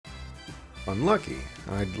unlucky.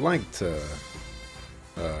 I'd like to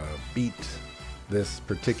beat this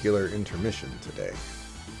particular intermission today.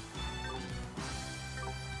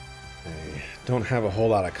 I don't have a whole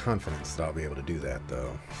lot of confidence that I'll be able to do that,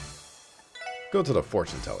 though. Go to the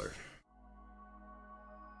fortune teller.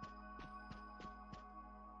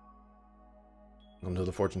 Come to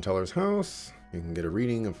the fortune teller's house. You can get a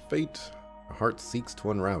reading of fate. A heart seeks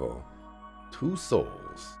to unravel. 2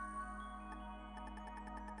 souls.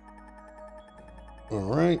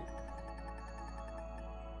 Alright.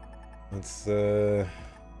 Let's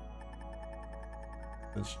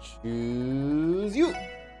choose you.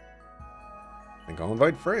 I think I'll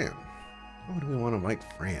invite Fran. Why do we want to invite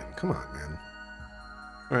Fran? Come on, man.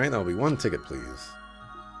 Alright, that'll be 1 ticket, please.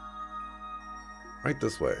 Right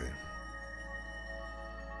this way.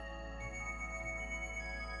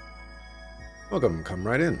 Welcome, come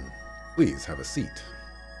right in. Please have a seat.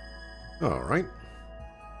 Alright.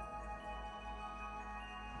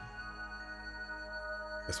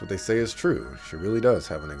 Guess what they say is true. She really does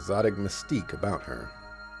have an exotic mystique about her.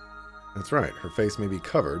 That's right, her face may be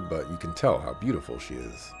covered, but you can tell how beautiful she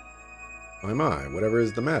is. My, whatever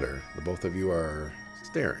is the matter? The both of you are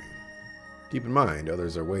staring. Keep in mind,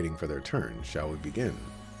 others are waiting for their turn. Shall we begin?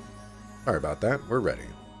 Sorry about that, we're ready.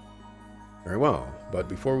 Very well, but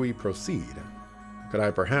before we proceed, could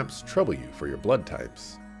I perhaps trouble you for your blood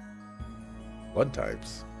types? Blood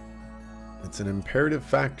types? It's an imperative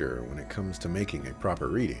factor when it comes to making a proper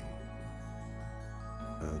reading.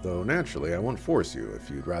 Though naturally, I won't force you if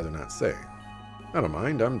you'd rather not say. I don't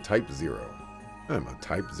mind, I'm type 0. I'm a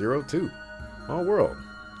type 0 too. All world.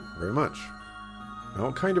 Very much. Now,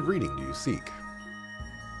 what kind of reading do you seek?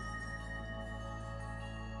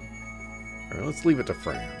 Alright, let's leave it to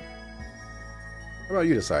Fran. How about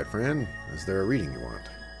you decide, Fran? Is there a reading you want?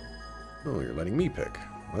 Oh, you're letting me pick.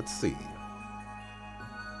 Let's see.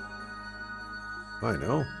 I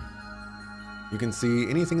know. You can see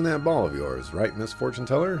anything in that ball of yours, right, Miss Fortune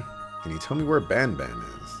Teller? Can you tell me where Ban Ban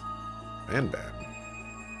is? Ban Ban?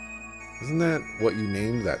 Isn't that what you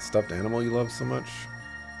named that stuffed animal you love so much?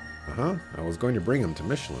 Uh-huh. I was going to bring him to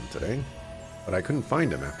Michelin today, but I couldn't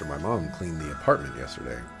find him after my mom cleaned the apartment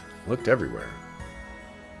yesterday. Looked everywhere.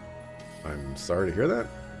 I'm sorry to hear that.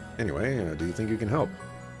 Anyway, do you think you can help?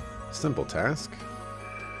 Simple task.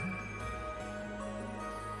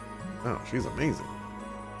 Oh, she's amazing.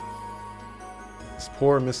 This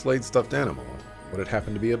poor mislaid stuffed animal. Would it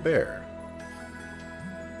happen to be a bear?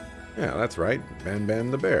 Yeah, that's right. Ban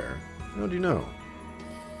Ban the bear. How do you know?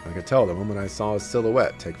 I could tell the moment I saw his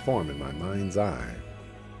silhouette take form in my mind's eye.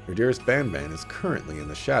 Your dearest Ban Ban is currently in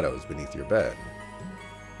the shadows beneath your bed.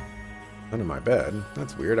 Under my bed?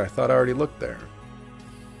 That's weird. I thought I already looked there.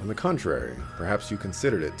 On the contrary, perhaps you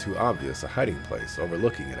considered it too obvious a hiding place,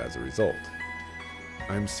 overlooking it as a result.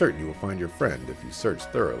 I am certain you will find your friend if you search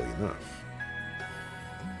thoroughly enough.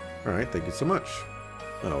 Alright, thank you so much.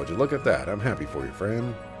 Oh, would you look at that? I'm happy for you,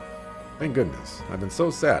 Fran. Thank goodness. I've been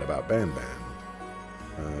so sad about Ban Ban.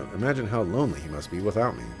 Imagine how lonely he must be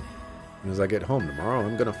without me. And as I get home tomorrow,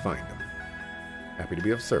 I'm gonna find him. Happy to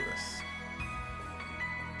be of service.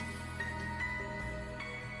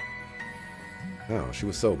 Oh, she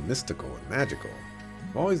was so mystical and magical.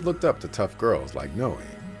 I've always looked up to tough girls like Noe,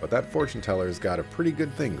 but that fortune teller's got a pretty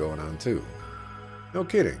good thing going on too. No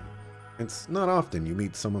kidding. It's not often you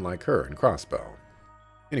meet someone like her in Crossbell.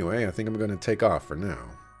 Anyway, I think I'm going to take off for now.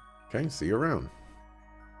 Okay, see you around.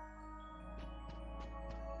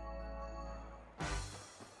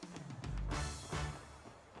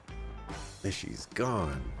 Mishy's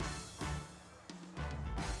gone.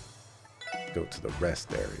 Go to the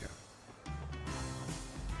rest area.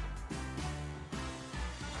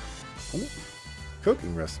 Ooh,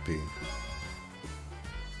 cooking recipe.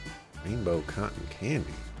 Rainbow cotton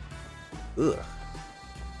candy. Ugh.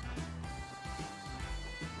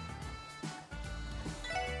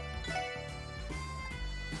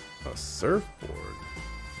 A surfboard.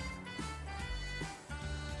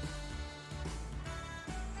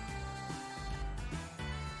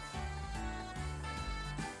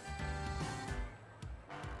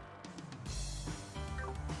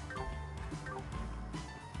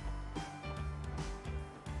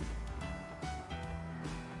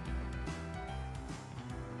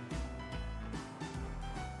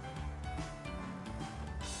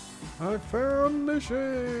 I found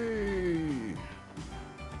Mishy!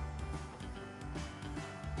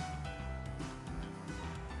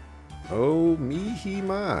 Oh, me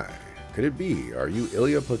my. Could it be? Are you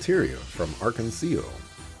Ilya Plateria from Arkansas?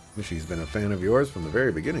 Mishy's been a fan of yours from the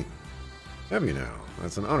very beginning. Have you now?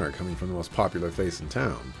 That's an honor coming from the most popular face in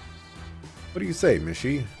town. What do you say,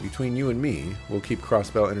 Mishi? Between you and me, we'll keep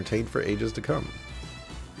Crossbell entertained for ages to come.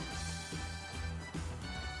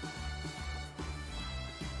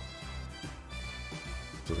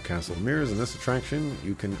 So the Castle of Mirrors. In this attraction,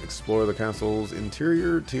 you can explore the castle's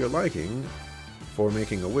interior to your liking before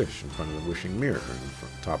making a wish in front of the wishing mirror on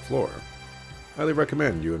the top floor. Highly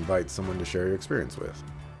recommend you invite someone to share your experience with.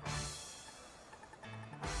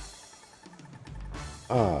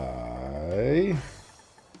 I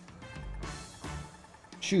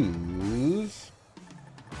choose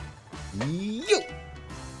you.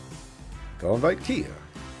 Go invite Kia.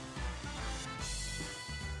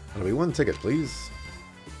 That'll be one ticket, please.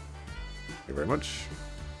 Thank you very much.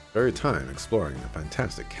 Very time exploring the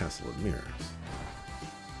fantastic Castle of Mirrors.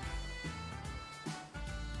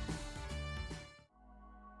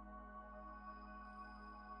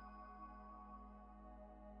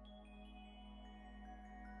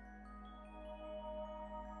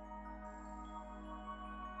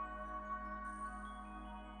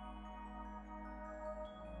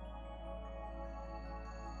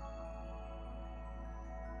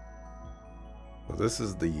 This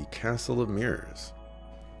is the Castle of Mirrors.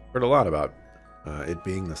 Heard a lot about it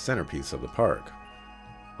being the centerpiece of the park.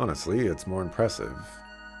 Honestly, it's more impressive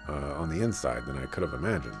on the inside than I could have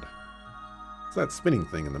imagined. It's that spinning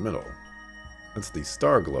thing in the middle. That's the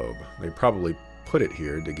star globe. They probably put it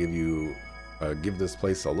here to give this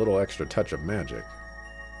place a little extra touch of magic.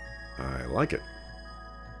 I like it.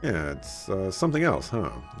 Yeah, it's something else,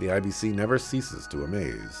 huh? The IBC never ceases to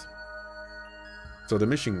amaze. So the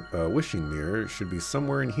wishing mirror should be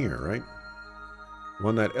somewhere in here, right? The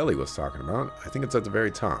one that Ellie was talking about. I think it's at the very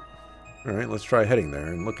top. Alright, let's try heading there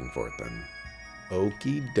and looking for it then.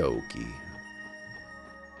 Okie dokie.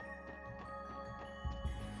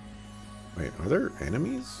 Wait, are there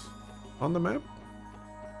enemies on the map?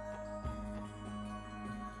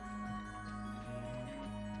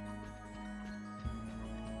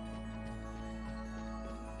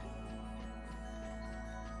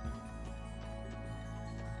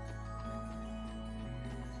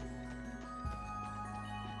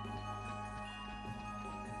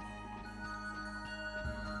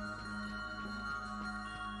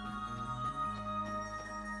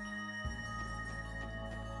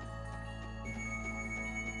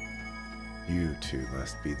 You two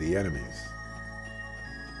must be the enemies.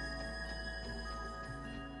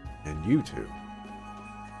 And you two.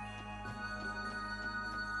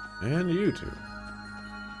 And you two.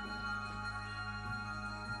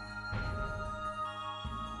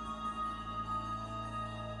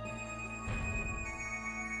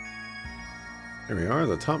 Here we are,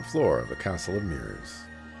 the top floor of the Castle of Mirrors.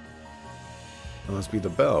 That must be the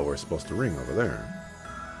bell we're supposed to ring over there.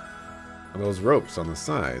 And those ropes on the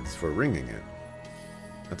sides for ringing it.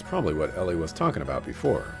 That's probably what Ellie was talking about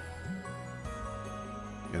before.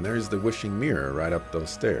 And there's the wishing mirror right up those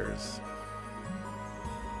stairs.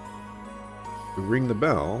 We ring the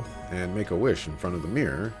bell and make a wish in front of the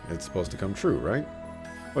mirror. It's supposed to come true, right?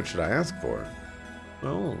 What should I ask for?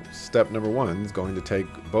 Well, step number 1 is going to take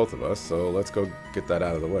both of us, so let's go get that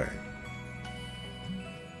out of the way.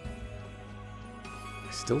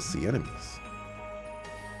 I still see enemies.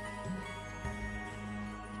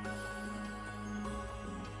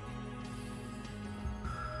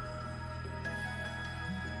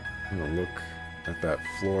 I'm gonna look at that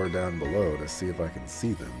floor down below to see if I can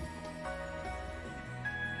see them.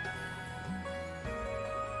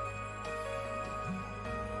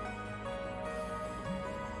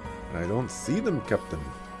 I don't see them, Captain.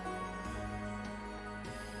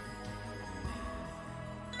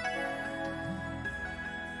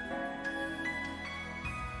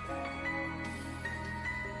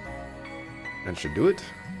 That should do it.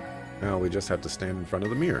 Now we just have to stand in front of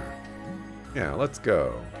the mirror. Yeah, let's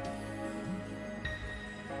go.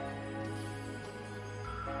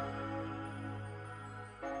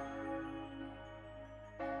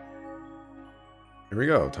 Here we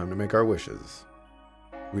go, time to make our wishes.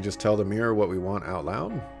 We just tell the mirror what we want out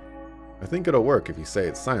loud? I think it'll work if you say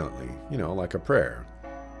it silently, you know, like a prayer.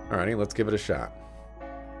 Alrighty, let's give it a shot.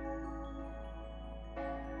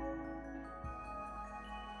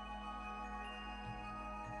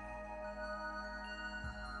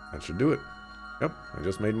 That should do it. Yep, I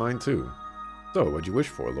just made mine too. So, what'd you wish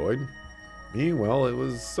for, Lloyd? Me? Well, it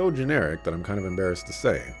was so generic that I'm kind of embarrassed to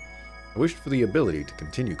say. I wished for the ability to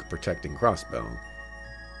continue protecting Crossbell.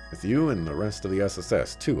 With you and the rest of the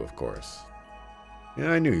SSS, too, of course.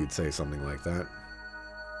 Yeah, I knew you'd say something like that.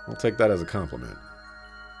 I'll take that as a compliment.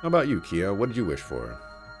 How about you, Kia? What did you wish for?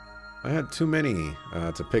 I had too many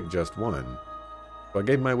to pick just one, so I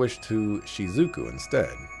gave my wish to Shizuku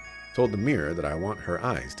instead. Told the mirror that I want her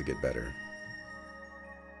eyes to get better.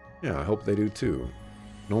 Yeah, I hope they do too.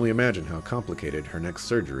 I can only imagine how complicated her next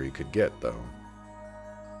surgery could get, though.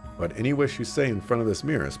 But any wish you say in front of this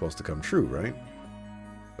mirror is supposed to come true, right?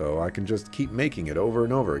 So I can just keep making it over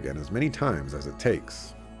and over again as many times as it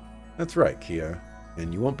takes. That's right, Kia,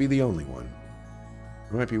 and you won't be the only one.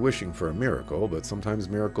 You might be wishing for a miracle, but sometimes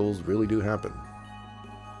miracles really do happen.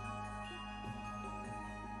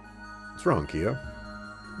 What's wrong, Kia?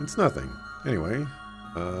 It's nothing. Anyway,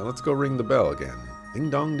 let's go ring the bell again. Ding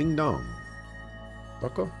dong, ding dong.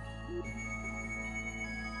 Rocco?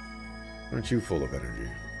 Aren't you full of energy?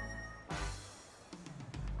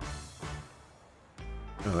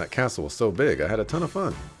 Oh, that castle was so big, I had a ton of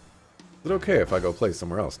fun. Is it okay if I go play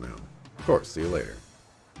somewhere else now? Of course, see you later.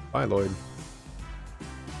 Bye, Lloyd.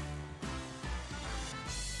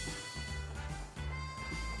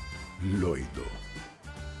 Lloydo.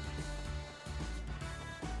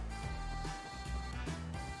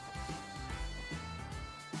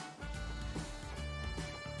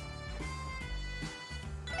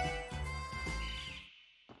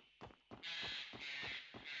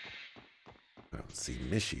 I don't see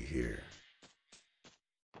Mishy here.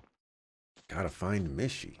 Gotta find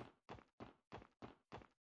Mishy.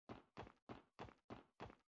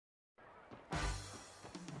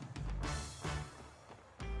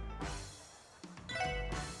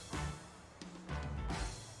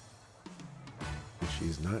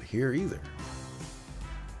 She's not here either.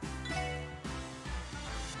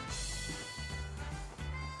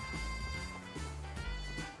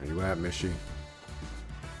 Where you at, Mishy?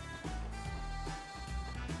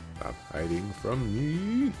 Stop hiding from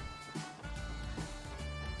me.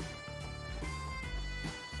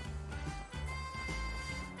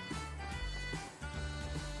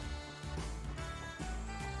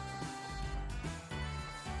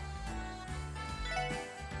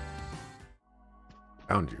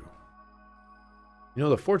 Found you. You know,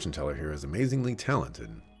 the fortune teller here is amazingly talented.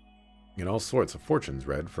 You get all sorts of fortunes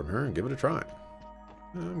read from her and give it a try.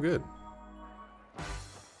 I'm good. I'm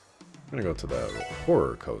gonna go to the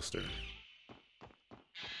horror coaster.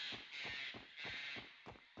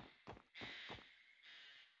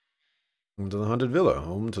 Home to the Haunted Villa,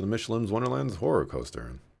 home to the Michelin's Wonderland's horror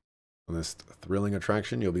coaster. On this thrilling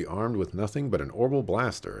attraction, you'll be armed with nothing but an orbital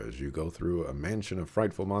blaster as you go through a mansion of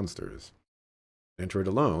frightful monsters. Enter it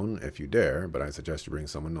alone if you dare, but I suggest you bring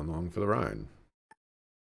someone along for the ride.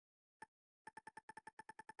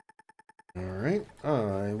 Alright,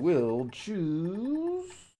 I will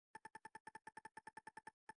choose...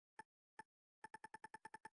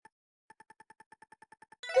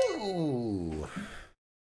 Ooh!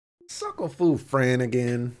 Sucklefu Fran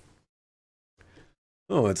again.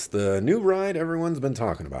 Oh, it's the new ride everyone's been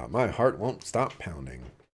talking about. My heart won't stop pounding.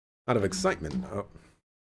 Out of excitement. Oh.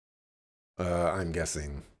 I'm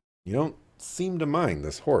guessing you don't seem to mind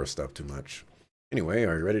this horror stuff too much. Anyway,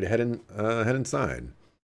 are you ready to head inside?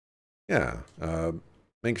 Yeah,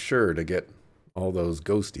 make sure to get all those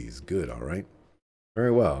ghosties good, alright? Very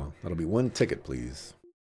well, that'll be 1 ticket, please.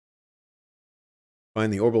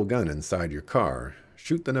 Find the orbital gun inside your car.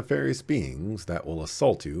 Shoot the nefarious beings that will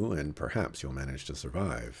assault you, and perhaps you'll manage to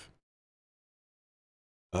survive.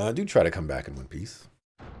 Do try to come back in one piece.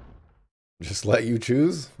 Just let you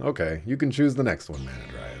choose? Okay, you can choose the next one, man,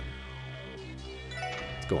 Ryan.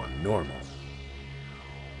 Let's go on normal.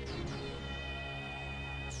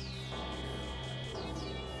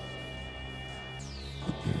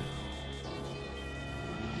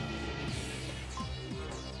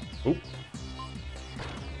 Oop.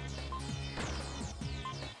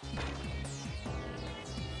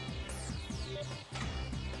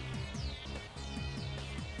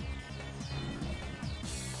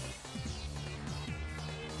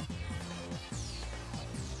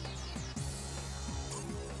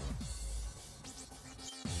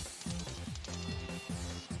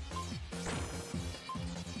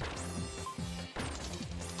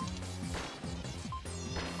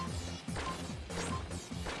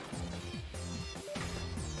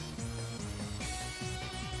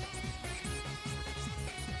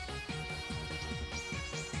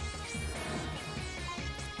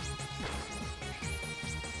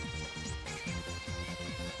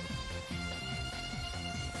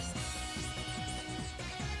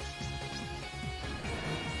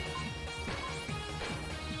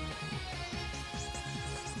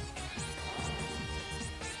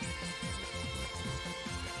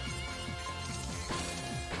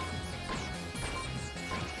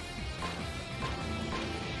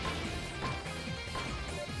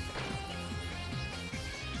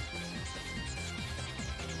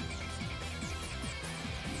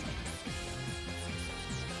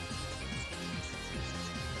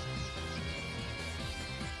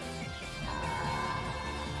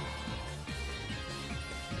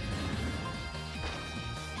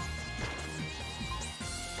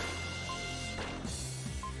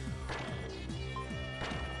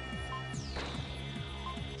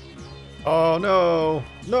 Oh no!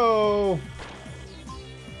 No!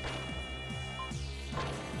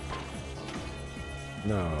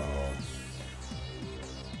 No.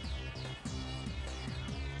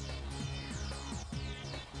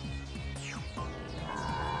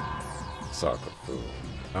 Soccer fool.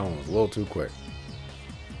 That one was a little too quick.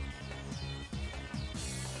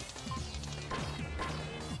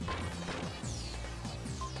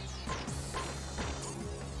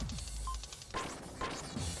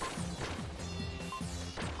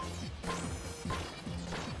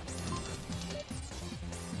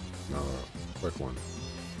 No, quick one.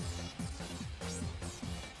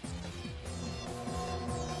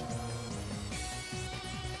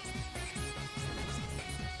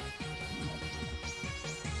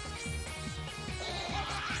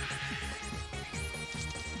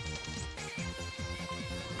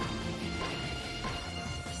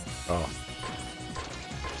 Oh.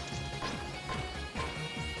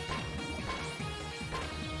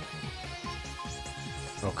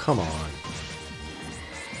 Oh, come on.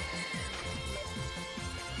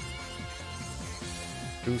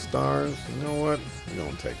 Two stars? You know what? We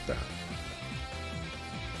don't take that.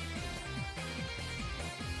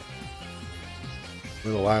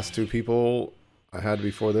 They're the last two people I had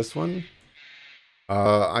before this one.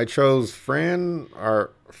 I chose Fran.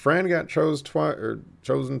 Fran got chosen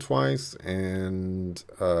twice, and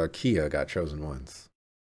Kia got chosen once.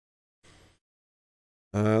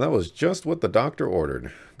 That was just what the doctor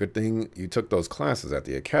ordered. Good thing you took those classes at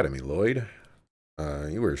the academy, Lloyd.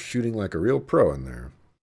 You were shooting like a real pro in there.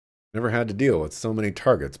 Never had to deal with so many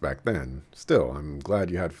targets back then. Still, I'm glad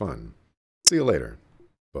you had fun. See you later.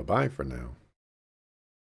 Bye-bye for now.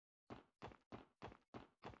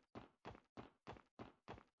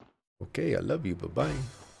 Okay, I love you. Bye-bye.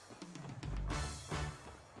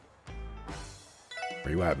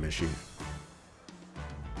 Where you at, Mishi?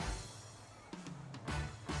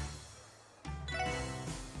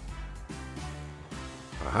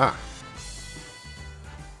 Aha!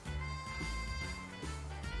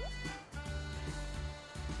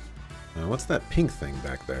 What's that pink thing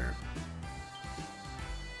back there?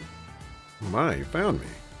 Oh my, you found me.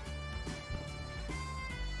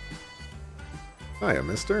 Hiya,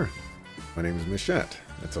 mister. My name is Michette.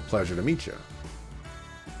 It's a pleasure to meet you.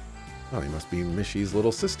 Oh, you must be Mishy's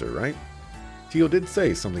little sister, right? Tio did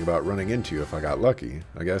say something about running into you if I got lucky.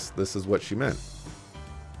 I guess this is what she meant.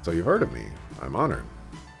 So you've heard of me. I'm honored.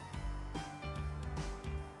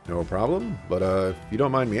 No problem, but if you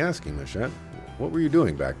don't mind me asking, Michette, what were you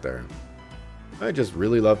doing back there? I just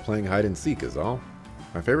really love playing hide and seek is all.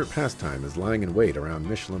 My favorite pastime is lying in wait around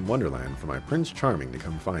Michelin Wonderland for my Prince Charming to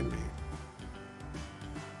come find me.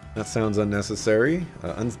 That sounds unnecessary,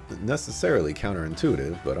 unnecessarily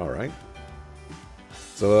counterintuitive, but alright.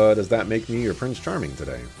 So does that make me your Prince Charming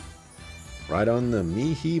today? Right on the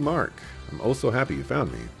me-he mark. I'm oh so happy you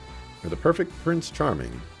found me. You're the perfect Prince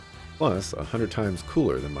Charming, plus 100 times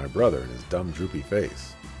cooler than my brother and his dumb droopy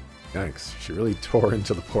face. Yikes, she really tore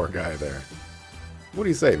into the poor guy there. What do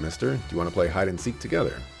you say, mister? Do you want to play hide and seek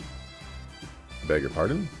together? I beg your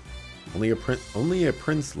pardon? Only a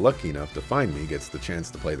prince lucky enough to find me gets the chance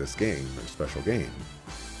to play this game, or special game.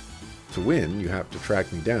 To win, you have to track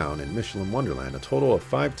me down in Michelin Wonderland a total of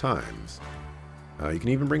 5 times. You can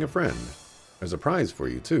even bring a friend. There's a prize for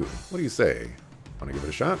you, too. What do you say? Want to give it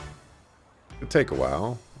a shot? It'll take a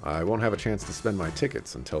while. I won't have a chance to spend my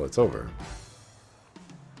tickets until it's over.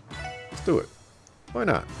 Let's do it. Why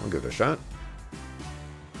not? I'll give it a shot.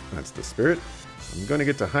 That's the spirit. I'm going to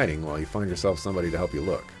get to hiding while you find yourself somebody to help you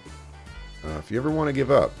look. If you ever want to give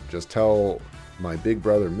up, just tell my big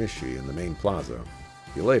brother Mishy in the main plaza.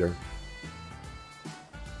 See you later.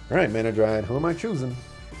 Alright, Manadride, who am I choosing?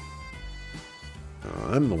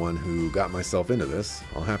 I'm the one who got myself into this.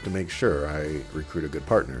 I'll have to make sure I recruit a good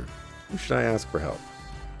partner. Who should I ask for help?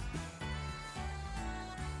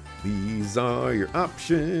 These are your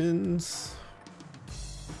options.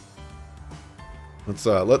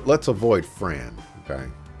 Let's avoid Fran, okay?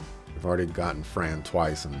 We've already gotten Fran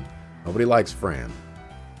twice, and nobody likes Fran.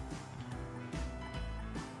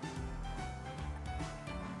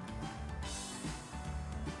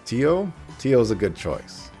 Tio? Tio's a good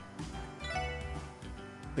choice. I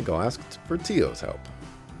think I'll ask for Tio's help.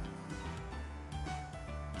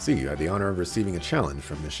 See, you had the honor of receiving a challenge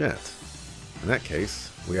from Michette. In that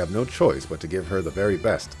case, we have no choice but to give her the very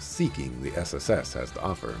best seeking the SSS has to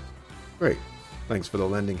offer. Great. Thanks for the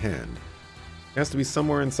lending hand. It has to be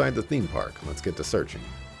somewhere inside the theme park. Let's get to searching.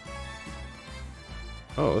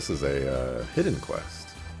 Oh, this is a hidden quest.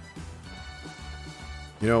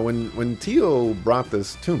 You know, when Tio brought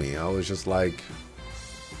this to me, I was just like,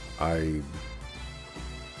 I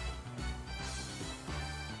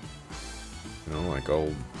You know, like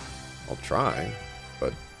I'll try,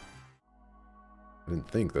 but I didn't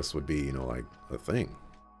think this would be, you know, like a thing.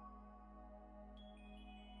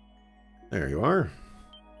 There you are.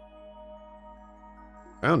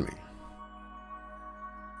 Found me.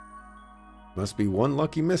 Must be one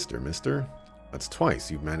lucky mister. That's twice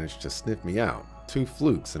you've managed to sniff me out. 2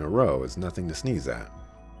 flukes in a row is nothing to sneeze at.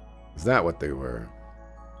 Is that what they were?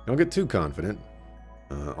 Don't get too confident.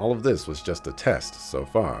 All of this was just a test so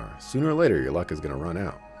far. Sooner or later, your luck is going to run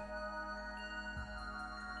out.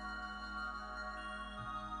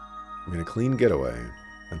 I made a clean getaway.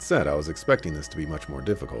 And said I was expecting this to be much more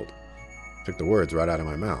difficult. Took the words right out of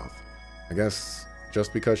my mouth. I guess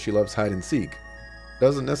just because she loves hide and seek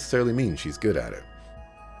doesn't necessarily mean she's good at it.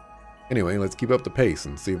 Anyway, let's keep up the pace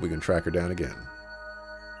and see if we can track her down again.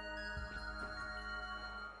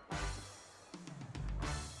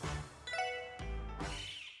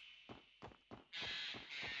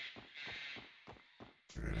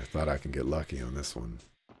 Alright, I thought I could get lucky on this one.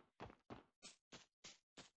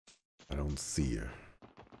 I don't see her.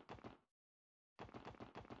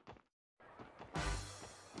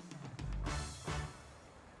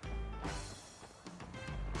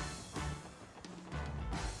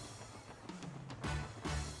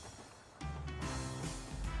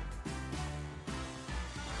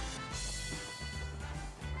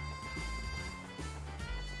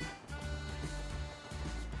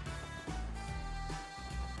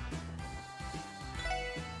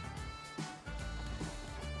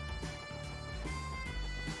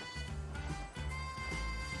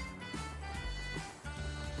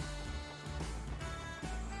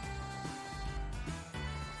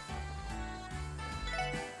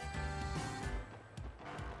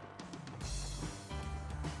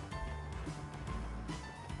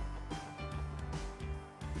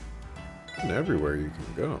 And everywhere you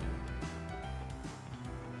can go.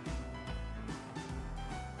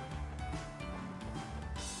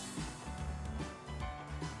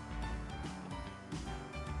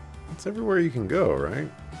 It's everywhere you can go,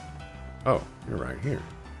 right? Oh, you're right here.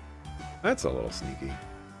 That's a little sneaky.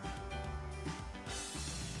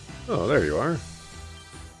 Oh, there you are.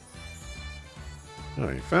 Oh,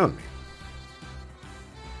 you found me.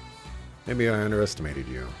 Maybe I underestimated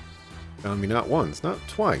you. Found me not once, not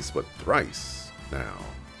twice, but thrice now.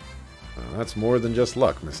 That's more than just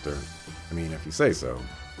luck, mister. I mean, if you say so.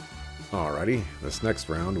 Alrighty, this next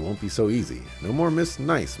round won't be so easy. No more Miss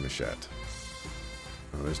Nice, Michette.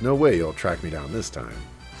 There's no way you'll track me down this time.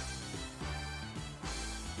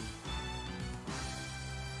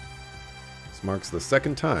 This marks the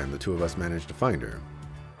second time the two of us managed to find her.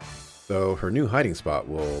 Though her new hiding spot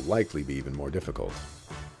will likely be even more difficult.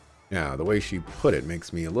 Yeah, the way she put it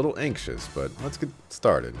makes me a little anxious, but let's get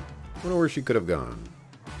started. I wonder where she could have gone.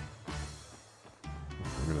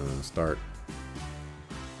 We're gonna start.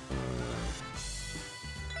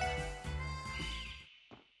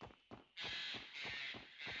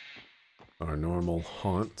 Our normal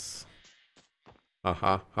haunts. Ha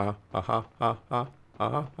ha ha ha ha ha ha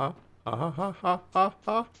ha ha ha ha ha ha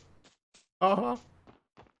ha ha.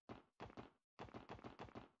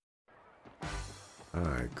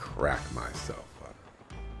 I crack myself up.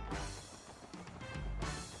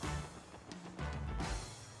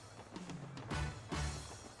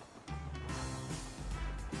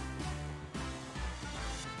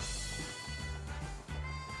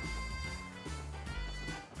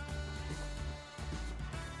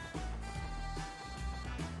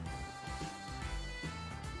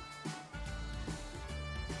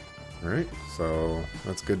 Alright, so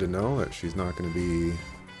that's good to know that she's not going to be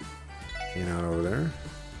hanging out over there.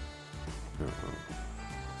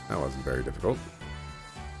 That wasn't very difficult.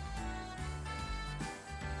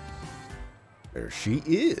 There she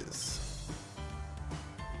is.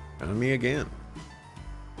 Found me again.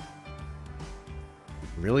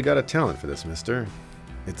 Really got a talent for this, mister.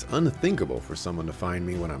 It's unthinkable for someone to find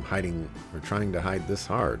me when I'm hiding or trying to hide this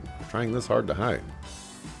hard. Trying this hard to hide.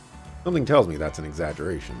 Something tells me that's an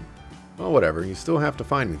exaggeration. Well, whatever. You still have to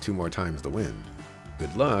find me 2 more times to win.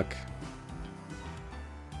 Good luck.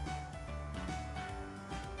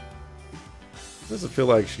 Doesn't feel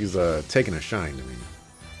like she's taking a shine to me.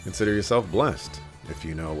 Consider yourself blessed, if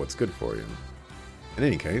you know what's good for you. In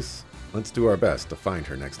any case, let's do our best to find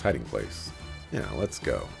her next hiding place. Yeah, let's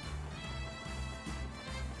go.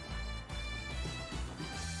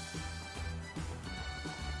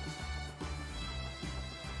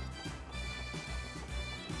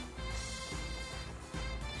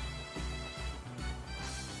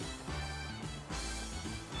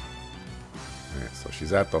 Alright, so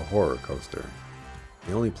she's at the horror coaster.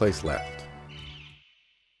 The only place left.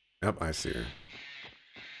 Yep, I see her.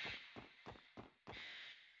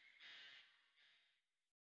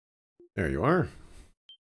 There you are.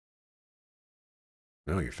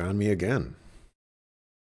 No, you found me again.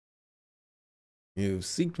 You've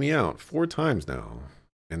seeked me out 4 times now,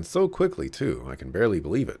 and so quickly, too. I can barely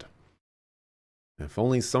believe it. If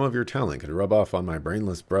only some of your talent could rub off on my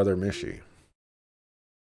brainless brother, Mishi.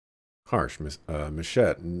 Harsh,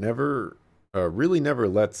 Michette really never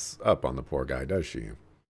lets up on the poor guy, does she?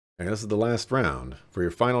 And this is the last round. For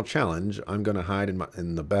your final challenge, I'm going to hide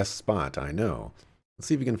in the best spot I know. Let's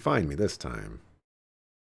see if you can find me this time.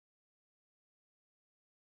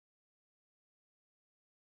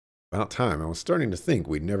 About time. I was starting to think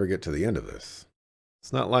we'd never get to the end of this.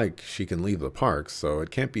 It's not like she can leave the park, so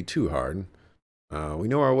it can't be too hard. We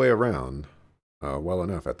know our way around well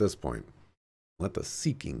enough at this point. Let the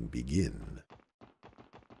seeking begin.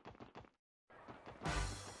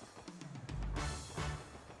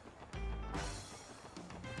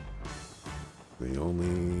 The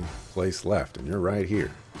only place left, and you're right here.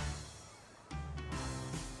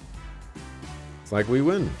 It's like we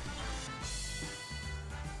win.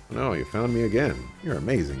 No, you found me again. You're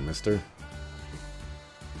amazing, mister.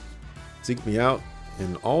 Seek me out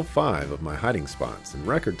in all 5 of my hiding spots, in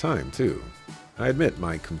record time, too. I admit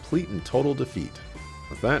my complete and total defeat.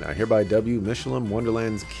 With that, I hereby dub Michelin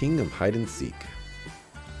Wonderland's King of Hide and Seek.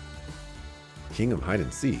 King of Hide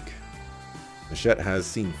and Seek? Michette has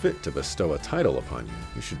seen fit to bestow a title upon you.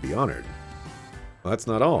 You should be honored. Well, that's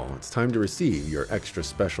not all. It's time to receive your extra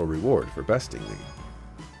special reward for besting me.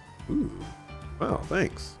 Ooh. Wow,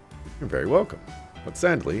 thanks. You're very welcome. But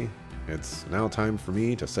sadly, it's now time for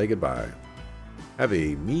me to say goodbye. Have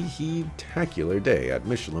a me-heed-tacular day at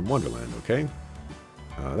Michelin Wonderland, okay?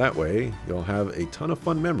 That way, you'll have a ton of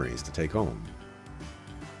fun memories to take home.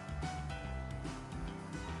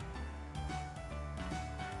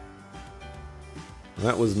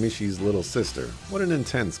 That was Mishi's little sister. What an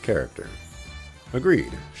intense character.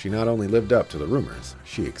 Agreed, she not only lived up to the rumors,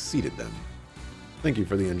 she exceeded them. Thank you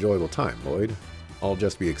for the enjoyable time, Lloyd. I'll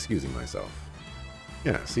just be excusing myself.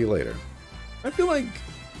 Yeah, see you later. I feel like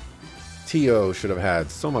T.O. should have had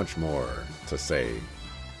so much more to say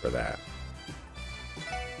for that.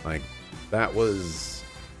 Like, that was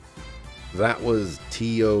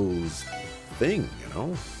T.O.'s thing, you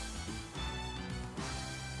know?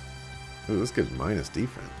 Ooh, this kid's minus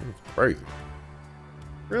defense. That's crazy.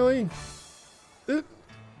 Really?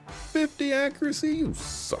 50 accuracy? You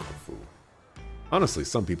sucker fool. Honestly,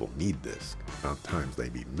 some people need this. Sometimes they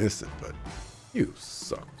be missing, but you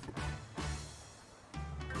suck.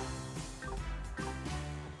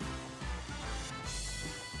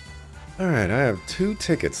 Alright, I have 2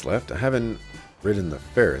 tickets left. I haven't ridden the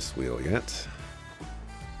Ferris wheel yet.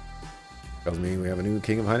 Tells me we have a new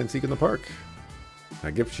King of Hide and Seek in the park.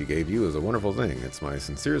 That gift she gave you is a wonderful thing. It's my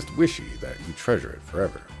sincerest wishy that you treasure it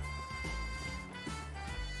forever.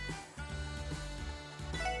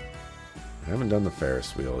 I haven't done the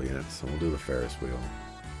Ferris wheel yet, so we'll do the Ferris wheel.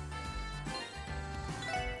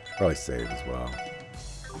 Probably save as well.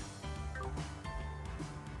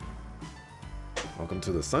 Welcome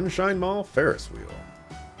to the Sunshine Mall Ferris wheel.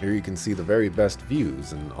 Here you can see the very best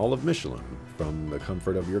views in all of Michelin from the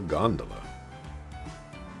comfort of your gondola.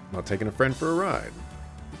 Not taking a friend for a ride.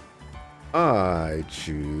 I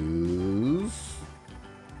choose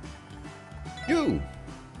you.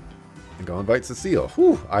 And go invite Cecile.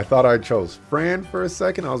 Whew, I thought I chose Fran for a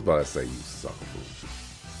second. I was about to say, you sucker fool.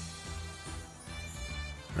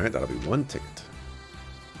 Alright, that'll be 1 ticket.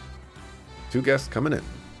 2 guests coming in.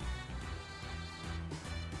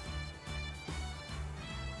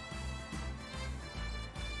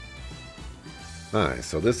 Nice,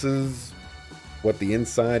 so this is what the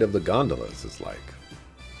inside of the gondolas is like.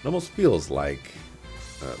 It almost feels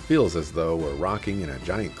as though we're rocking in a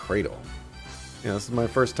giant cradle. Yeah, this is my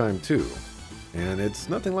first time too, and it's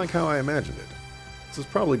nothing like how I imagined it. This is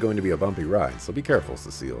probably going to be a bumpy ride, so be careful,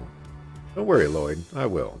 Cecile. Don't worry, Lloyd, I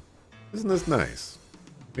will. Isn't this nice?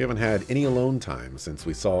 We haven't had any alone time since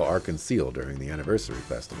we saw Ark and Seal during the anniversary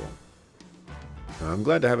festival. I'm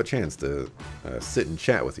glad to have a chance to sit and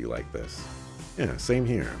chat with you like this. Yeah, same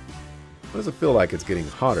here. Why does it feel like it's getting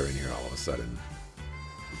hotter in here all of a sudden?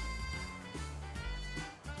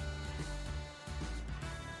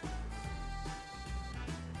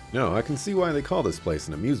 No, I can see why they call this place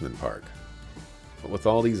an amusement park. But with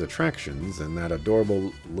all these attractions and that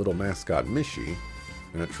adorable little mascot Mishi,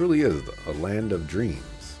 and it truly is a land of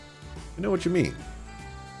dreams. I know what you mean.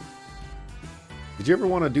 Did you ever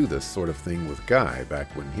want to do this sort of thing with Guy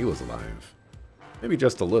back when he was alive? Maybe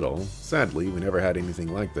just a little. Sadly, we never had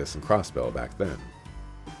anything like this in Crossbell back then.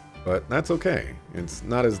 But that's okay. It's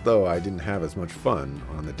not as though I didn't have as much fun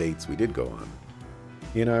on the dates we did go on.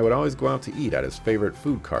 He and I would always go out to eat at his favorite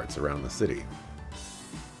food carts around the city.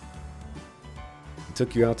 He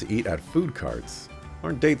took you out to eat at food carts?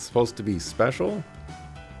 Aren't dates supposed to be special?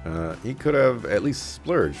 He could have at least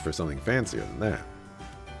splurged for something fancier than that.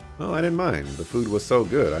 Well, I didn't mind. The food was so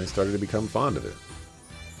good, I started to become fond of it.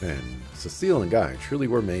 And Cecile and Guy truly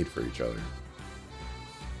were made for each other.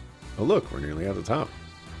 Oh look, we're nearly at the top.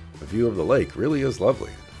 The view of the lake really is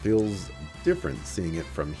lovely. It feels different seeing it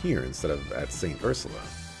from here instead of at St. Ursula.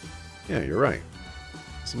 Yeah, you're right.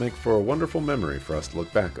 This will make for a wonderful memory for us to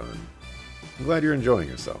look back on. I'm glad you're enjoying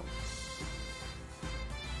yourself.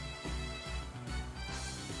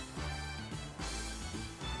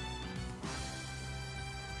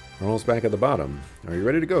 We're almost back at the bottom. Are you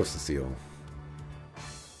ready to go, Cecile?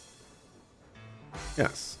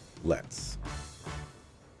 Yes, let's.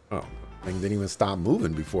 Oh, thing didn't even stop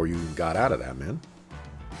moving before you got out of that, man.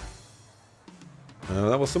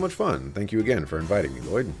 That was so much fun. Thank you again for inviting me,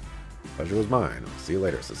 Lloyd. Pleasure was mine. I'll see you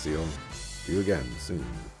later, Cecile. See you again soon.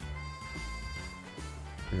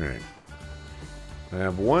 Alright. I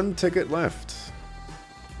have one ticket left.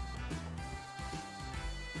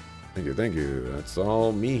 Thank you, thank you. That's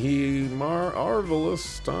all Mihi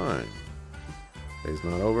Marvelous time. Day's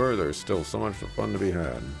not over. There's still so much fun to be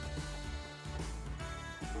had.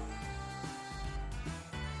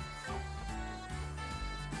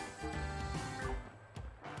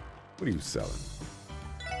 What are you selling?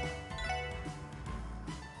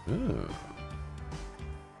 Oh.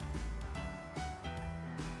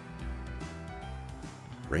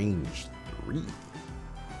 Range 3.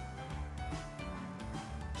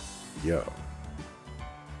 Yo.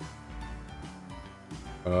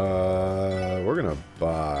 We're gonna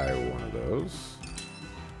buy one of those.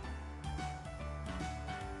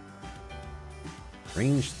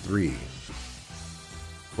 Range 3.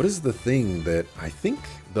 What is the thing that I think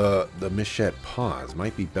the Michette Pause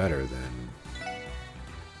might be better than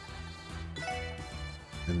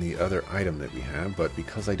the other item that we have, but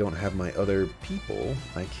because I don't have my other people,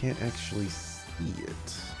 I can't actually see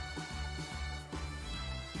it.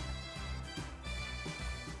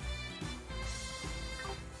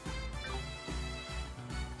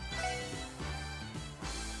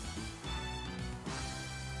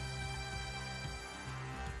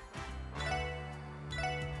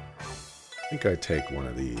 I think I take one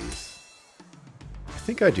of these. I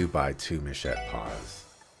think I do buy 2 Michette Paws,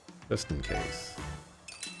 just in case.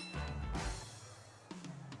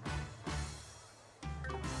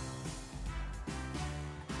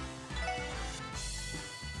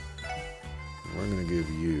 We're going to give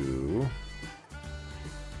you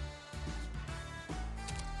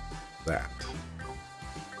that.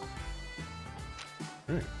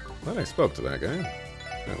 Alright, glad I spoke to that guy.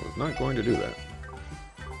 I was not going to do that.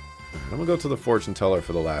 I'm gonna go to the fortune teller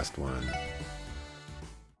for the last one.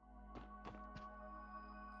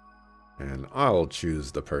 And I'll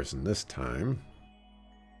choose the person this time.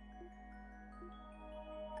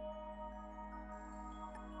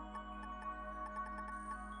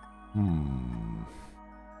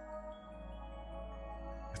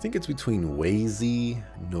 I think it's between Wazy,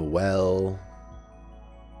 Noelle.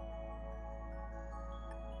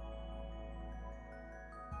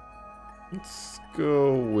 Let's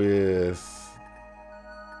go with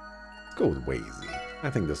Wazy. I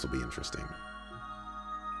think this will be interesting.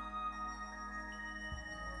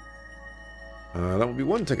 That will be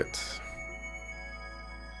 1 ticket.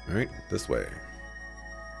 Alright, this way.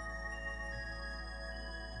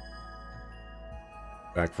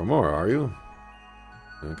 Back for more, are you?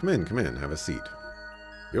 Come in, have a seat.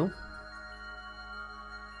 You?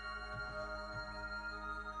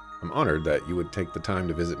 I'm honored that you would take the time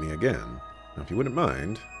to visit me again. Now, if you wouldn't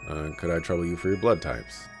mind, could I trouble you for your blood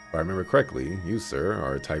types? If I remember correctly, you, sir,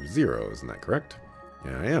 are type 0, isn't that correct?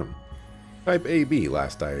 Yeah, I am. Type AB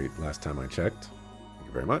last time I checked. Thank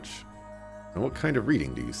you very much. And what kind of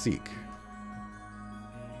reading do you seek?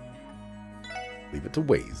 Leave it to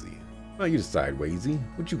Wazy. Well, you decide, Wazy.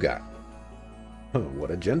 What you got? Oh,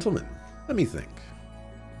 what a gentleman. Let me think.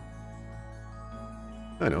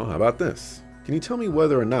 I know, how about this? Can you tell me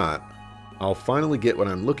whether or not I'll finally get what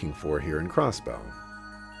I'm looking for here in Crossbell?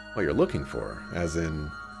 What you're looking for, as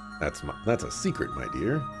in, that's a secret, my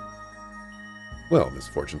dear. Well, Miss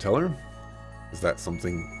Fortune Teller, is that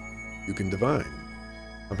something you can divine?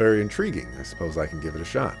 Very intriguing. I suppose I can give it a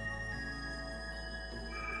shot.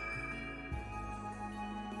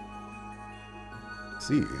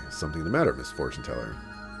 See, something the matter, Miss Fortune Teller?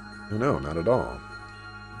 No, not at all.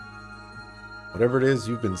 Whatever it is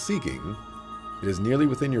you've been seeking, it is nearly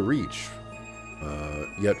within your reach,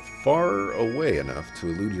 yet far away enough to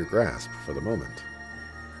elude your grasp for the moment.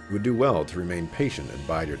 You would do well to remain patient and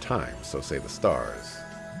bide your time, so say the stars.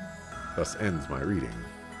 Thus ends my reading.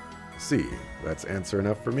 See, that's answer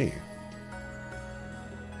enough for me.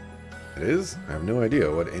 It is? I have no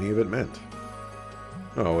idea what any of it meant.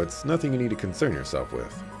 Oh, it's nothing you need to concern yourself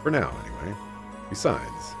with. For now, anyway.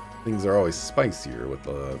 Besides, things are always spicier with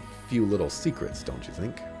a few little secrets, don't you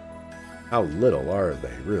think? How little are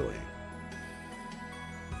they, really?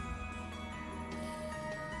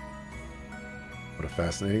 What a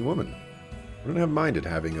fascinating woman. I wouldn't have minded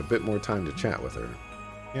having a bit more time to chat with her.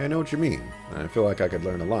 Yeah, I know what you mean. I feel like I could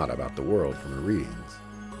learn a lot about the world from her readings.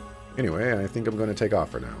 Anyway, I think I'm going to take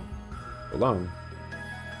off for now. So long.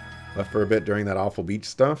 Left for a bit during that awful beach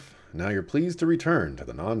stuff. Now you're pleased to return to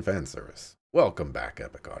the non-fan service. Welcome back,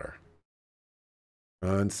 Epic Otter.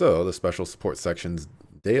 And so, the Special Support Section's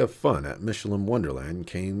day of fun at Michelin Wonderland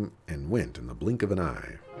came and went in the blink of an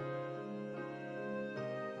eye.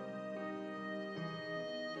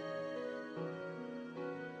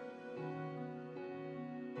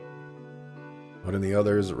 One and the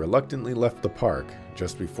others reluctantly left the park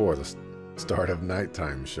just before the start of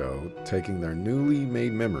nighttime show, taking their newly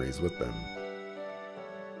made memories with them.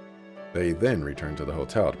 They then returned to the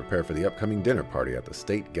hotel to prepare for the upcoming dinner party at the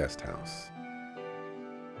State Guest House.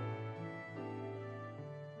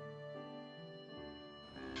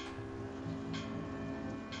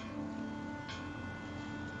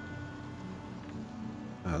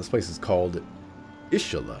 This place is called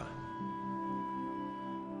Ishala.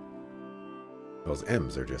 Those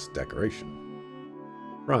M's are just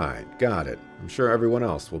decoration. Right, got it. I'm sure everyone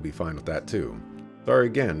else will be fine with that too. Sorry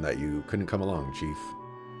again that you couldn't come along, Chief.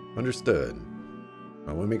 Understood.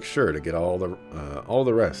 I will make sure to get all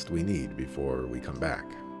the rest we need before we come back.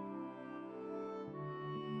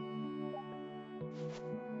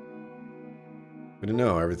 Good to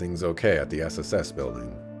know everything's okay at the SSS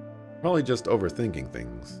building. Probably just overthinking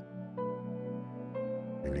things.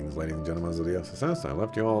 Evenings, ladies and gentlemen of the SSS. I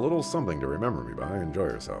left you all a little something to remember me by. Enjoy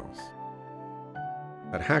yourselves.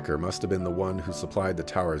 That hacker must have been the one who supplied the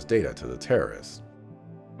tower's data to the terrorists.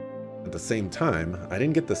 At the same time, I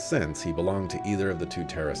didn't get the sense he belonged to either of the two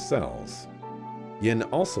terrorist cells. Yin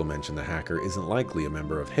also mentioned the hacker isn't likely a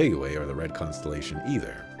member of Heiwei or the Red Constellation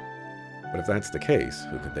either. But if that's the case,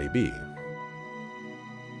 who could they be?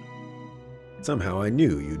 Somehow I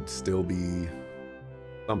knew you'd still be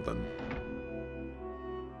something.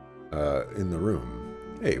 In the room.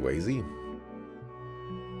 Hey, Wazy.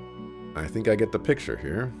 I think I get the picture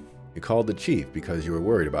here. You called the chief because you were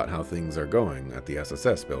worried about how things are going at the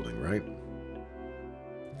SSS building, right?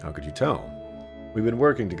 How could you tell? We've been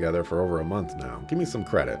working together for over a month now. Give me some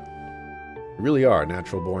credit. You really are a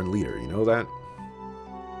natural-born leader, you know that?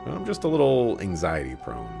 I'm just a little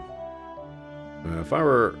anxiety-prone. If I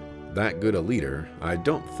were that good a leader, I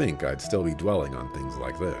don't think I'd still be dwelling on things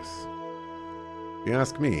like this. If you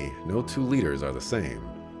ask me, no two leaders are the same.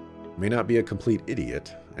 You may not be a complete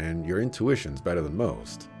idiot, and your intuition's better than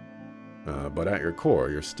most. But at your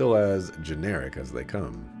core, you're still as generic as they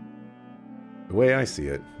come. The way I see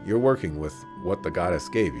it, you're working with what the goddess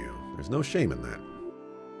gave you. There's no shame in that.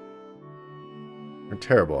 You're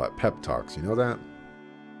terrible at pep talks, you know that?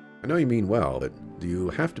 I know you mean well, but do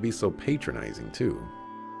you have to be so patronizing too?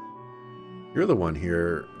 You're the one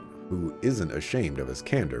here who isn't ashamed of his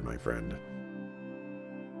candor, my friend.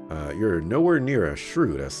 You're nowhere near as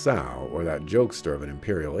shrewd as Sao or that jokester of an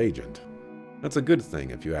Imperial agent. That's a good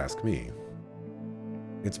thing if you ask me.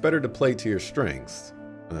 It's better to play to your strengths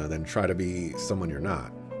than try to be someone you're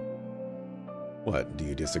not. What, do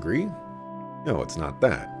you disagree? No, it's not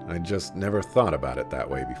that. I just never thought about it that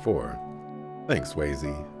way before. Thanks,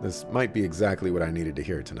 Wazy. This might be exactly what I needed to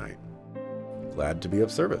hear tonight. Glad to be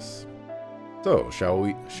of service. So,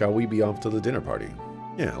 shall we be off to the dinner party?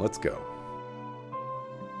 Yeah, let's go.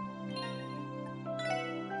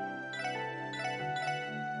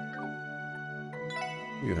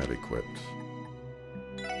 You have equipped.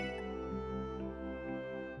 I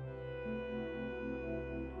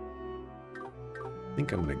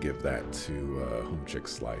think I'm going to give that to Home Chick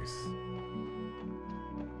Slice.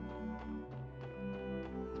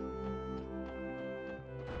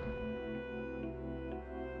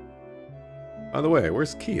 By the way,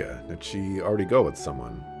 where's Kia? Did she already go with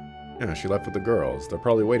someone? Yeah, she left with the girls. They're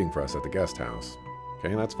probably waiting for us at the guest house.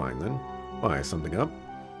 Okay, that's fine then. Why, something up?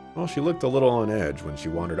 Well, she looked a little on edge when she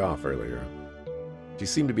wandered off earlier. She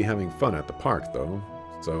seemed to be having fun at the park, though,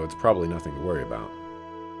 so it's probably nothing to worry about.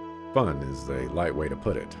 Fun is a light way to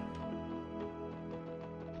put it.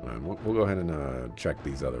 And we'll go ahead and check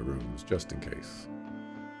these other rooms, just in case.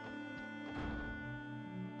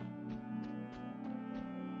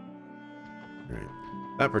 Right.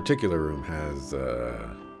 That particular room has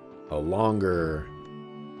a longer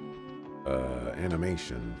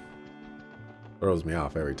animation. Throws me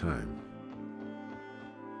off every time.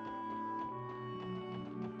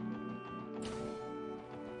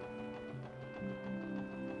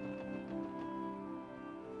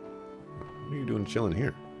 What are you doing chilling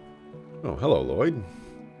here? Oh, hello, Lloyd.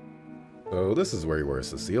 So this is where you were,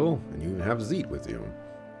 Cecile, and you even have Zeet with you.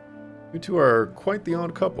 You two are quite the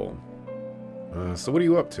odd couple. So what are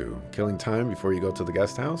you up to? Killing time before you go to the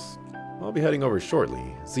guest house? I'll be heading over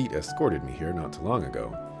shortly. Zeet escorted me here not too long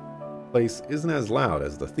ago. The place isn't as loud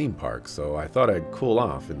as the theme park, so I thought I'd cool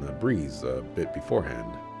off in the breeze a bit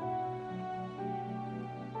beforehand.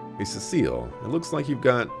 Hey, Cecile, it looks like you've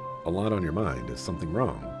got a lot on your mind. Is something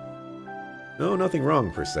wrong? No, nothing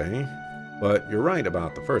wrong per se, but you're right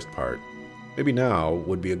about the first part. Maybe now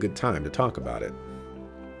would be a good time to talk about it.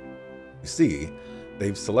 You see,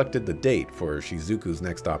 they've selected the date for Shizuku's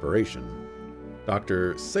next operation.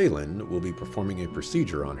 Dr. Salen will be performing a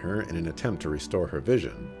procedure on her in an attempt to restore her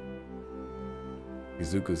vision.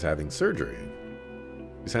 Shizuku's having surgery.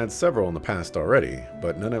 She's had several in the past already,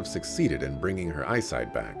 but none have succeeded in bringing her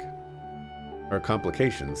eyesight back. Her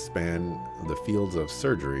complications span the fields of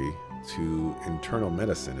surgery to internal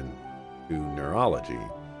medicine and to neurology.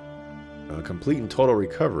 A complete and total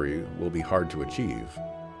recovery will be hard to achieve.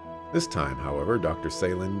 This time, however, Dr.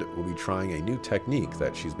 Salen will be trying a new technique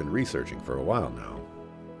that she's been researching for a while now.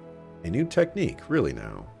 A new technique, really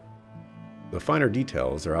now. The finer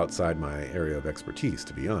details are outside my area of expertise,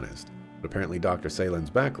 to be honest. But apparently Dr. Salen's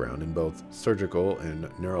background in both surgical and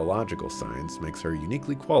neurological science makes her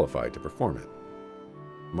uniquely qualified to perform it.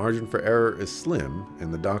 The margin for error is slim,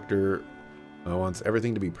 and the doctor wants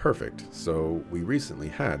everything to be perfect, so we recently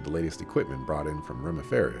had the latest equipment brought in from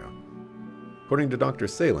Remiferia. According to Dr.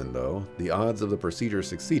 Salen, though, the odds of the procedure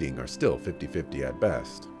succeeding are still 50-50 at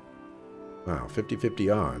best. Wow,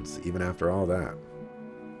 50-50 odds, even after all that.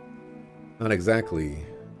 Not exactly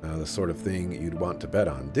the sort of thing you'd want to bet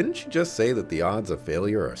on. Didn't she just say that the odds of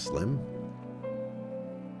failure are slim?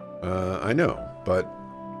 I know, but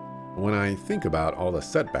when I think about all the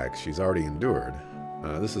setbacks she's already endured,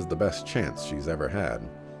 this is the best chance she's ever had.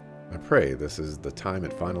 I pray this is the time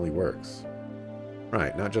it finally works.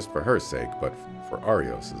 Right, not just for her sake, but for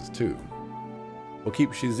Arios's too. We'll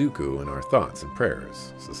keep Shizuku in our thoughts and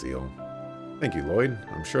prayers, Cecile. Thank you, Lloyd.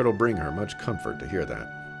 I'm sure it'll bring her much comfort to hear that.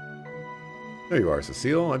 There you are,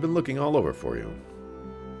 Cecile. I've been looking all over for you.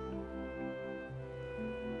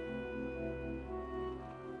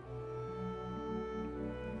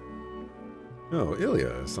 Oh,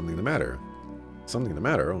 Ilya, is something the matter? Something the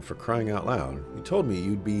matter? Oh, for crying out loud. You told me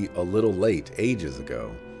you'd be a little late ages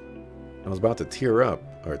ago. I was about to tear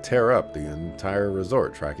up the entire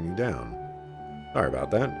resort tracking you down. Sorry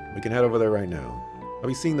about that. We can head over there right now. I'll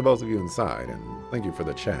be seeing the both of you inside, and thank you for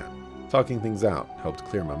the chat. Talking things out helped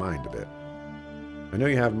clear my mind a bit. I know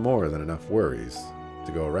you have more than enough worries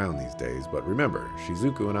to go around these days, but remember,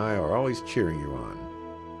 Shizuku and I are always cheering you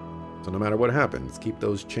on. So no matter what happens, keep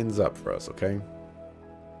those chins up for us, okay?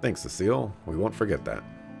 Thanks, Cecile. We won't forget that.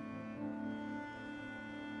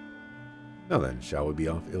 Now then, shall we be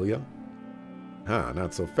off, Ilya? Ah,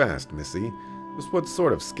 not so fast, Missy. Just what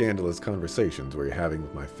sort of scandalous conversations were you having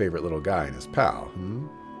with my favorite little guy and his pal, hmm?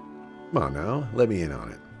 Come on now, let me in on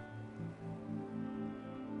it.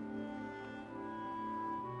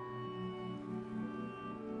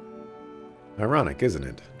 Ironic, isn't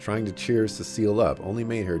it? Trying to cheer Cecile up only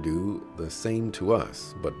made her do the same to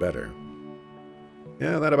us, but better.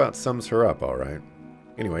 Yeah, that about sums her up, all right.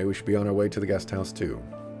 Anyway, we should be on our way to the guest house, too.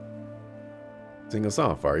 Sing us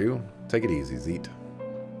off, are you? Take it easy, Zeet.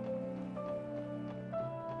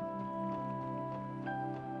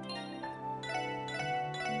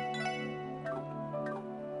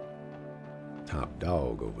 Top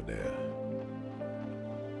dog over there.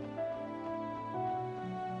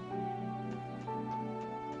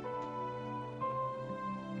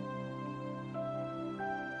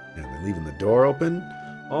 And they're leaving the door open.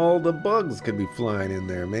 All the bugs could be flying in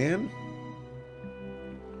there, man.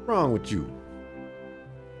 What's wrong with you?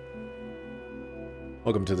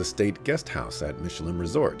 Welcome to the State Guest House at Michelin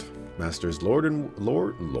Resort. Masters Lloyd and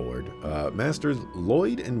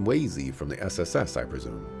Wazy from the SSS, I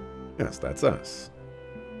presume. Yes, that's us.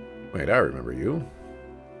 Wait, I remember you.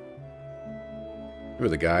 You were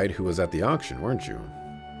the guide who was at the auction, weren't you?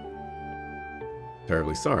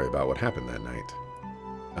 Terribly sorry about what happened that night.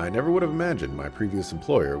 I never would have imagined my previous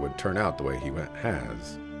employer would turn out the way he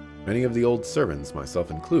has. Many of the old servants,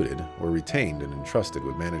 myself included, were retained and entrusted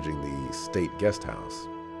with managing the state guest house.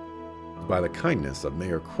 It was by the kindness of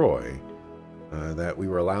Mayor Croy that we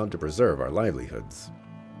were allowed to preserve our livelihoods.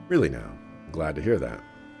 Really now, I'm glad to hear that.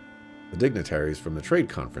 The dignitaries from the trade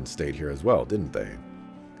conference stayed here as well, didn't they?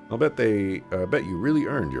 I'll bet bet you really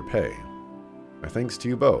earned your pay. My thanks to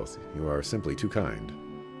you both. You are simply too kind.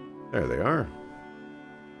 There they are.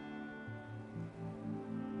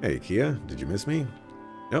 Hey, Kia, did you miss me?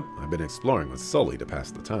 Yep, I've been exploring with Sully to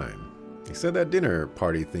pass the time. He said that dinner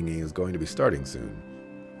party thingy is going to be starting soon.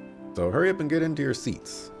 So hurry up and get into your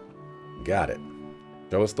seats. Got it.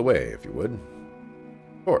 Show us the way, if you would.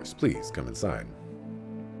 Of course, please, come inside.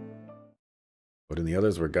 Wood and the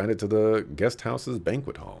others were guided to the guest house's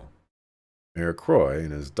banquet hall. Mayor Croy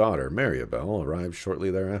and his daughter, Maribel, arrived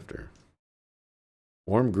shortly thereafter.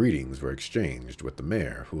 Warm greetings were exchanged with the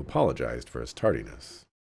mayor, who apologized for his tardiness.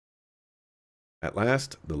 At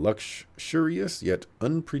last, the luxurious yet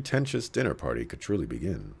unpretentious dinner party could truly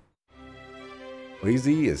begin.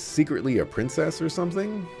 Wazy is secretly a princess or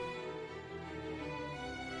something?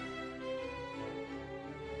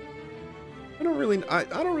 I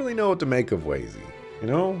don't really know what to make of Wazy. You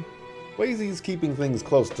know? Wazy's keeping things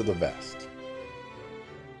close to the vest.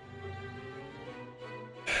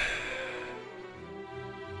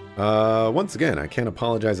 Once again, I can't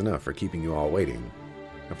apologize enough for keeping you all waiting.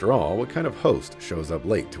 After all, what kind of host shows up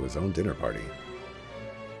late to his own dinner party?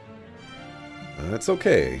 That's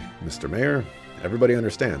okay, Mr. Mayor. Everybody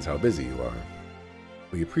understands how busy you are.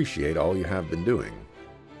 We appreciate all you have been doing.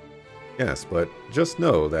 Yes, but just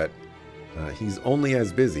know that he's only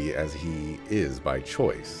as busy as he is by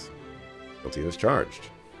choice. Guilty as charged.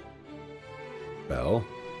 Well,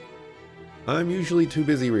 I'm usually too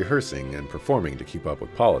busy rehearsing and performing to keep up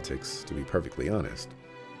with politics, to be perfectly honest.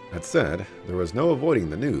 That said, there was no avoiding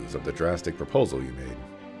the news of the drastic proposal you made.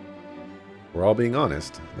 If we're all being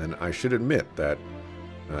honest, then I should admit that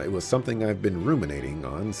it was something I've been ruminating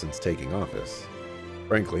on since taking office.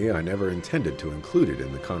 Frankly, I never intended to include it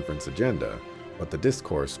in the conference agenda, but the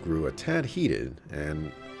discourse grew a tad heated,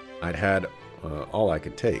 and I'd had all I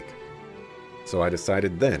could take. So I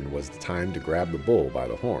decided then was the time to grab the bull by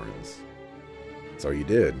the horns. So you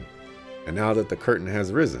did. And now that the curtain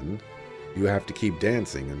has risen, you have to keep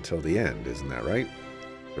dancing until the end, isn't that right?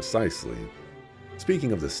 Precisely.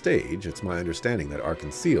 Speaking of the stage, it's my understanding that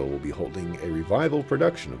Arkansas will be holding a revival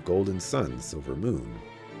production of Golden Sun's Silver Moon.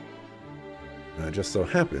 It just so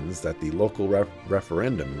happens that the local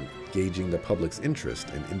referendum gauging the public's interest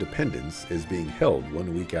in independence is being held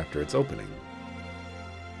 1 week after its opening.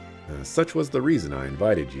 Such was the reason I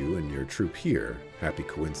invited you and your troupe here. Happy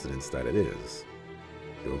coincidence that it is.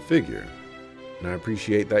 Go figure. And I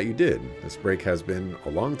appreciate that you did. This break has been a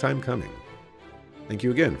long time coming. Thank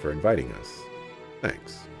you again for inviting us.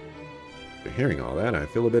 Thanks. After hearing all that, I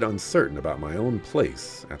feel a bit uncertain about my own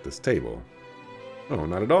place at this table. Oh,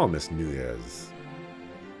 not at all, Miss Nunez.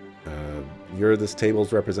 You're this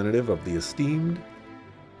table's representative of the esteemed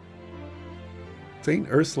St.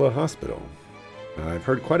 Ursula Hospital. I've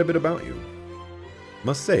heard quite a bit about you.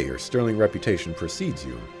 Must say, your sterling reputation precedes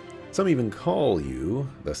you. Some even call you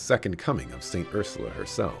the second coming of St. Ursula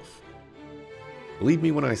herself. Believe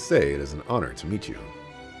me when I say it is an honor to meet you.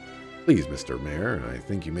 Please, Mr. Mayor, I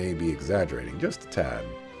think you may be exaggerating just a tad.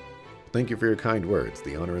 Thank you for your kind words.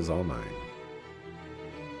 The honor is all mine.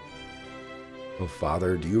 Oh,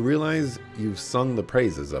 Father, do you realize you've sung the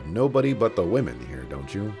praises of nobody but the women here,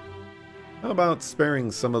 don't you? How about sparing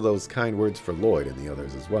some of those kind words for Lloyd and the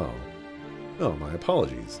others as well? Oh, my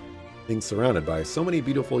apologies. Being surrounded by so many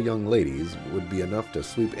beautiful young ladies would be enough to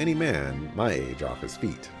sweep any man my age off his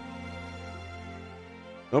feet.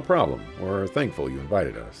 No problem. We're thankful you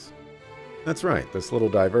invited us. That's right, this little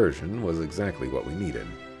diversion was exactly what we needed.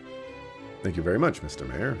 Thank you very much, Mr.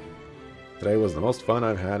 Mayor. Today was the most fun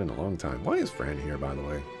I've had in a long time. Why is Fran here, by the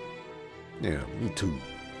way? Yeah, me too.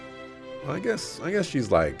 Well, I guess she's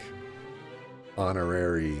like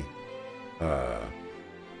honorary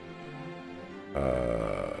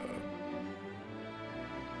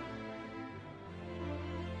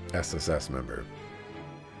SSS member.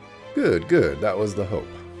 Good, that was the hope.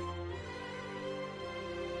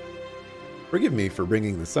 Forgive me for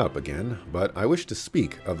bringing this up again, but I wish to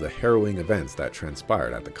speak of the harrowing events that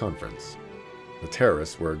transpired at the conference. The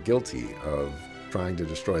terrorists were guilty of trying to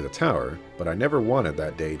destroy the tower, but I never wanted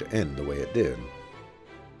that day to end the way it did.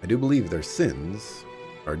 I do not believe their sins,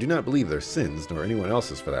 nor anyone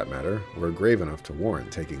else's for that matter, were grave enough to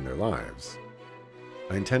warrant taking their lives.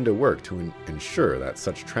 I intend to work to ensure that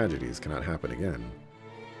such tragedies cannot happen again,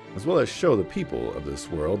 as well as show the people of this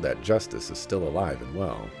world that justice is still alive and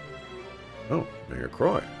well. Oh, Mayor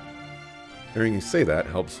Croy. Hearing you say that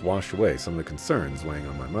helps wash away some of the concerns weighing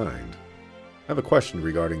on my mind. I have a question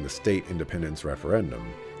regarding the state independence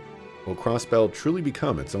referendum. Will Crossbell truly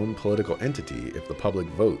become its own political entity if the public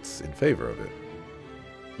votes in favor of it?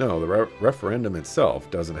 No, the referendum itself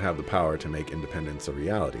doesn't have the power to make independence a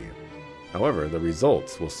reality. However, the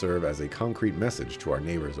results will serve as a concrete message to our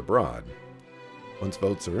neighbors abroad. Once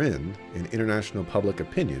votes are in, an international public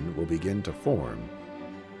opinion will begin to form.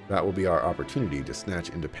 That will be our opportunity to snatch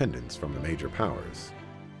independence from the major powers.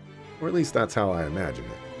 Or at least that's how I imagine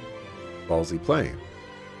it. Ballsy play.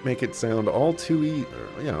 Make it sound all too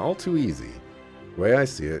easy. The way I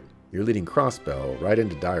see it, you're leading Crossbell right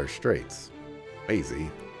into dire straits. Crazy.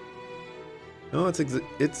 No, it's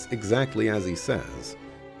exactly as he says.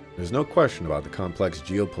 There's no question about the complex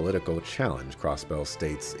geopolitical challenge Crossbell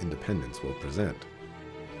State's independence will present.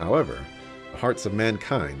 However, the hearts of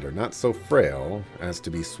mankind are not so frail as to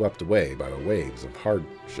be swept away by the waves of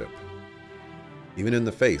hardship. Even in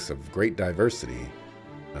the face of great diversity,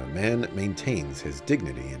 man maintains his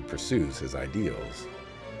dignity and pursues his ideals.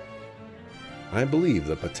 I believe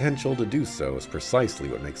the potential to do so is precisely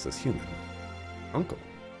what makes us human. Uncle.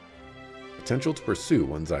 Potential to pursue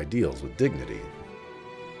one's ideals with dignity.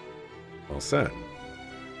 Well said.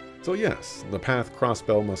 So yes, the path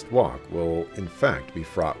Crossbell must walk will in fact be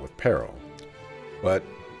fraught with peril. But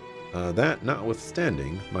that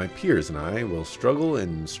notwithstanding, my peers and I will struggle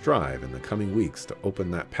and strive in the coming weeks to open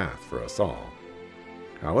that path for us all.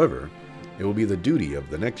 However, it will be the duty of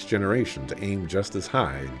the next generation to aim just as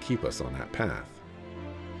high and keep us on that path.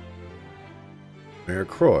 Mayor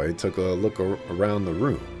Croy took a look around the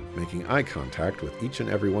room, making eye contact with each and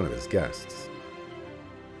every one of his guests.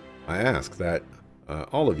 I ask that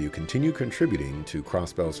all of you continue contributing to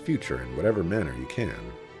Crossbell's future in whatever manner you can.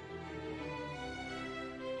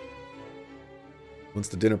 Once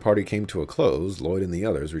the dinner party came to a close, Lloyd and the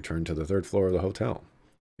others returned to the third floor of the hotel.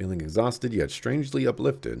 Feeling exhausted yet strangely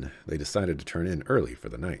uplifted, they decided to turn in early for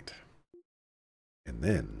the night. And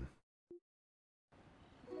then...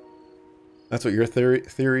 That's what your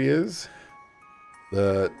theory is?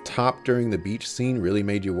 The top during the beach scene really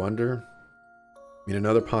made you wonder? I mean,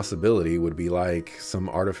 another possibility would be like some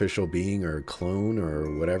artificial being or clone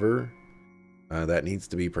or whatever that needs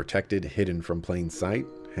to be protected, hidden from plain sight,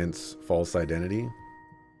 hence false identity.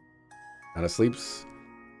 Out of sleeps.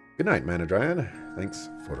 Good night, Manadryad. Thanks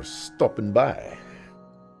for stopping by.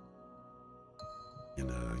 And,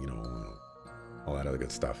 you know, all that other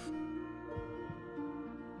good stuff.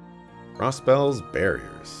 Crossbell's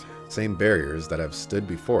barriers. Same barriers that have stood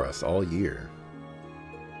before us all year.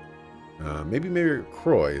 Maybe Mayor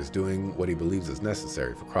Croy is doing what he believes is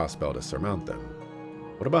necessary for Crossbell to surmount them.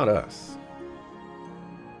 What about us?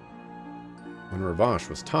 When Ravash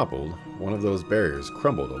was toppled, one of those barriers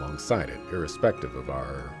crumbled alongside it, irrespective of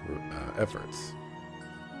our efforts.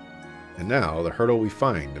 And now, the hurdle we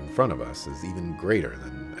find in front of us is even greater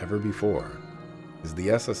than ever before. Is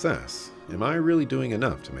the SSS. Am I really doing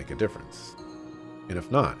enough to make a difference? And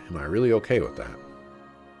if not, am I really okay with that?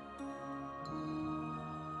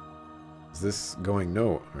 This is going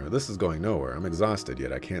nowhere. I'm exhausted,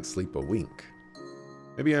 yet I can't sleep a wink.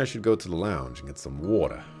 Maybe I should go to the lounge and get some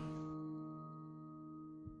water.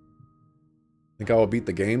 Think I will beat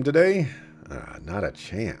the game today? Not a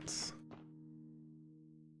chance.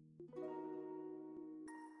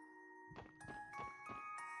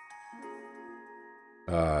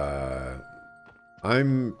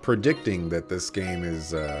 I'm predicting that this game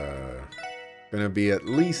is gonna be at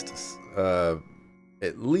least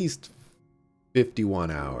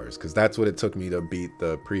 51 hours, because that's what it took me to beat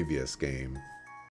the previous game.